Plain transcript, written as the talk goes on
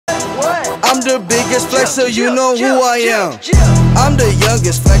I'm the biggest flexer, you know who I am. I'm the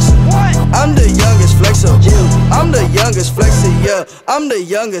youngest flexer. I'm the youngest flexer. I'm the youngest flexer, yeah. I'm the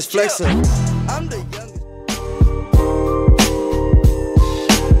youngest flexer. I'm the youngest.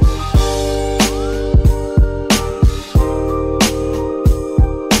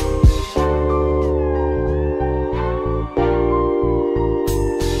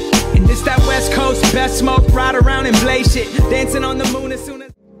 It's that West Coast, best smoke, ride around and blaze shit. Dancing on the moon as soon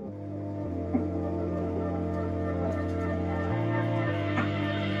as...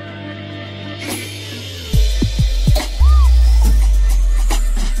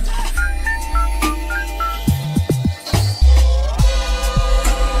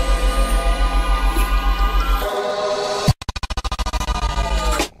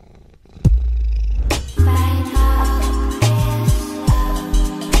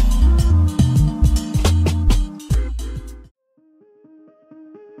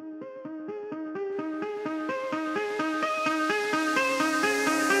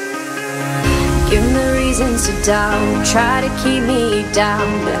 Give me reasons to doubt, try to keep me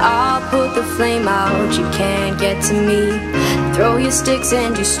down, but I'll put the flame out, you can't get to me. Throw your sticks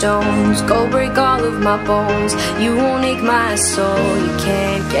and your stones, go break all of my bones. You won't ache my soul, you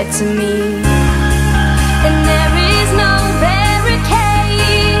can't get to me. And there is no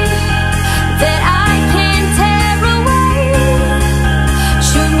barricade that I can tear away.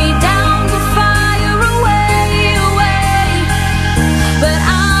 Shoot me down, we'll fire away, away. But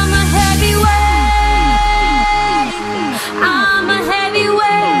I'm a heavyweight. I'm a heavyweight.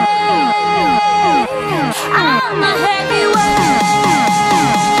 I'm a heavyweight.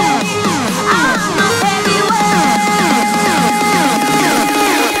 I'm a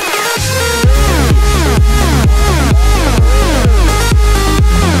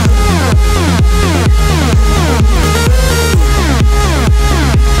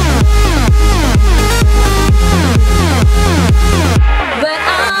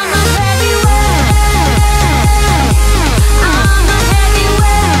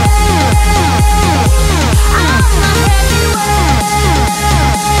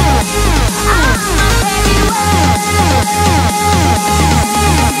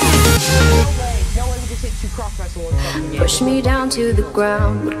Push me down to the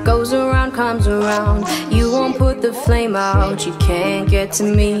ground, what goes around comes around. You won't put the flame out, you can't get to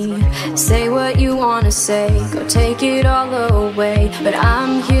me. Say what you wanna say, go take it all away, but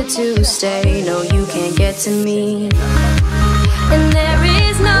I'm here to stay, no you can't get to me. And there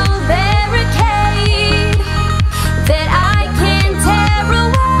is no barricade that I can tear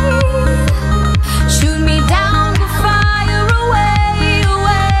away. Shoot me down, we'll fire away,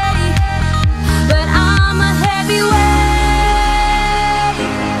 away. But I'm a heavyweight.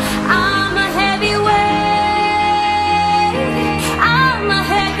 I'm a heavyweight. I'm a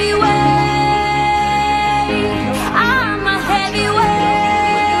heavyweight. I'm a heavyweight.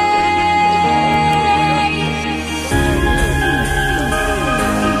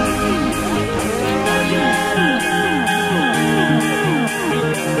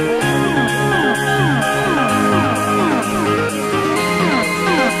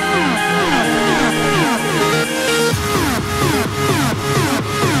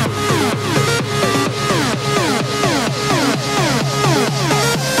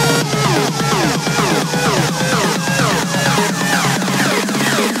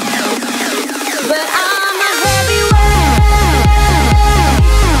 But I'm a heavyweight.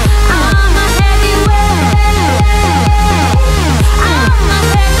 I'm a heavyweight. I'm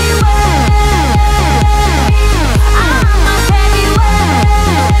a heavyweight. I'm a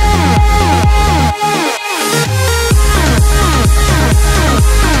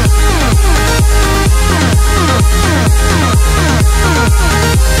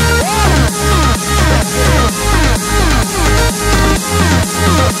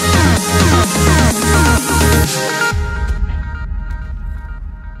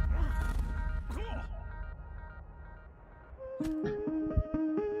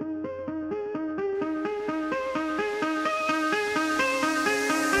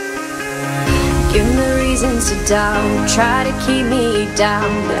Give me reasons to doubt, try to keep me down,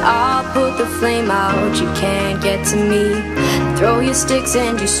 but I'll put the flame out, you can't get to me. Throw your sticks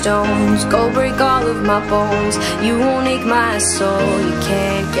and your stones, go break all of my bones. You won't ache my soul, you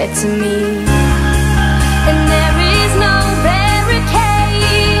can't get to me. And there is no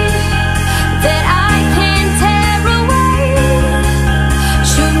barricade that I can tear away.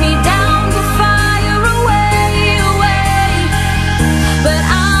 Shoot me down, we'll fire away, away. But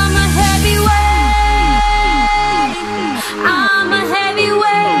I'm a heavyweight. I'm a heavyweight.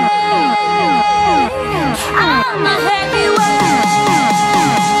 I'm a heavyweight.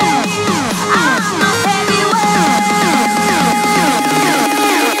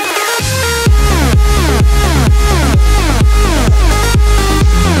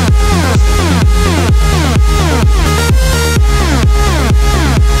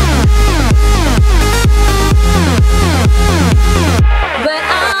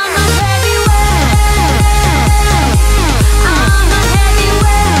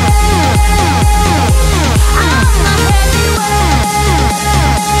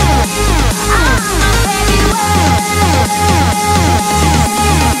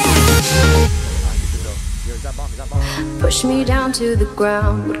 push me down to the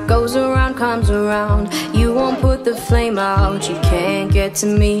ground. What goes around comes around. You won't put the flame out, you can't get to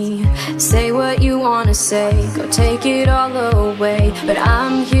me. Say what you wanna say, go take it all away, but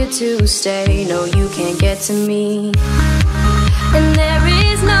I'm here to stay. No, you can't get to me. And there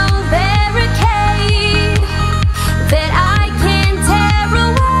is no barricade that I can tear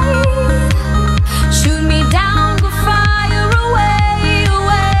away. Shoot me down, go fire away,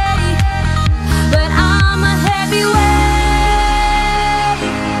 away. But I'm a heavyweight,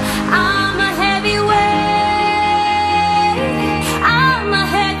 I'm a heavyweight, I'm a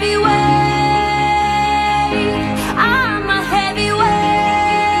heavyweight, I'm a heavyweight.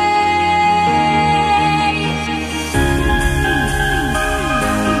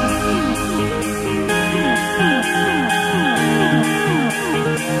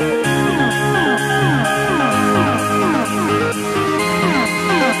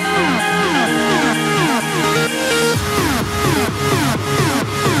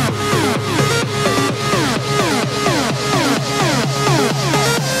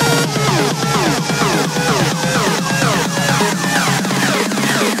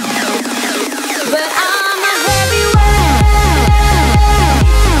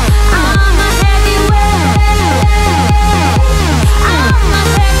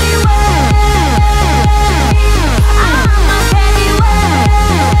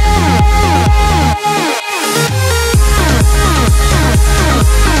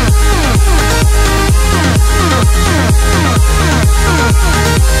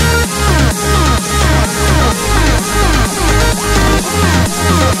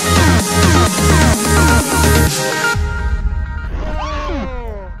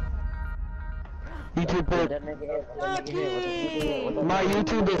 My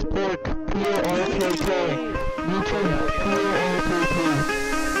YouTube is pork, P-O-R-K-K. YouTube, P-O-R-K-K.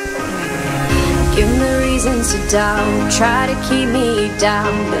 Give me the reasons to doubt, try to keep me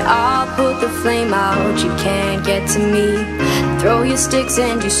down, but I'll put the flame out, you can't get to me. Throw your sticks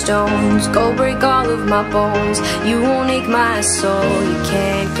and your stones, go break all of my bones. You won't ache my soul, you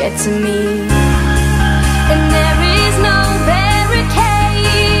can't get to me. And there is no barricade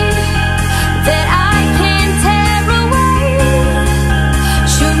that I can tear away.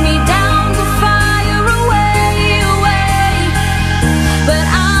 Shoot me down, go fire away, away. But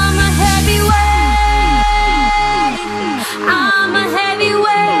I'm a heavyweight, I'm a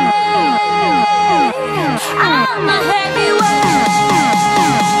heavyweight, I'm a heavyweight,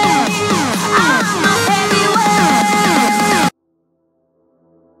 I'm a heavyweight.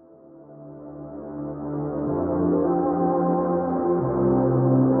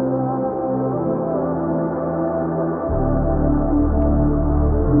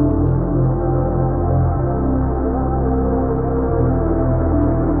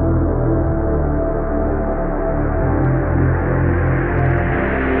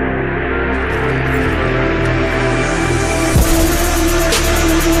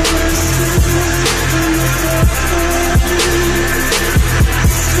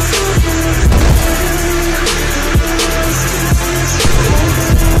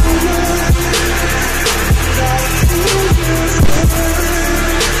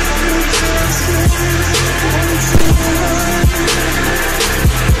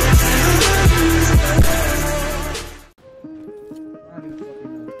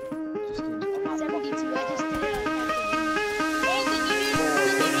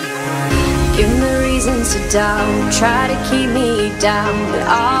 Give me the reasons to doubt, try to keep me down, but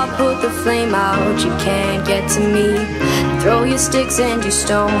I'll put the flame out, you can't get to me. Throw your sticks and your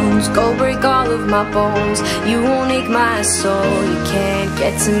stones, go break all of my bones. You won't ache my soul, you can't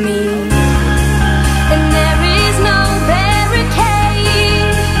get to me. And there is no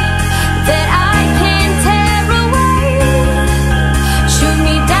barricade that I can tear away. Shoot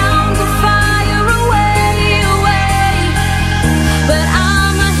me down, go fire away, away. But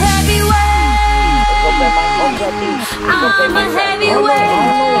I'm a heavyweight, I'm a heavyweight,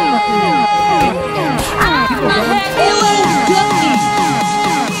 I'm a heavyweight. Ducky!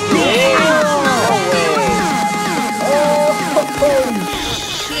 Oh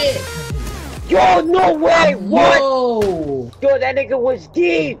shit! Yo, no way! What? Yo! Yo, that nigga was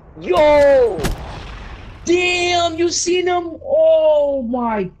deep! Yo! Damn, you seen him? Oh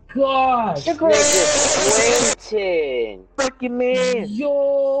my gosh! Nigga Quentin! Fucking man!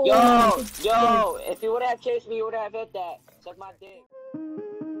 Yo! Yo! If you would have chased me, you would have hit that. Suck my dick.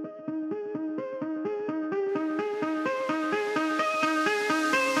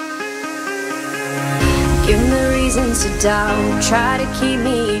 Give me the reasons to doubt, try to keep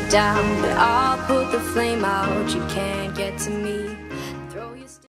me down, but I'll put the flame out, you can't get to me.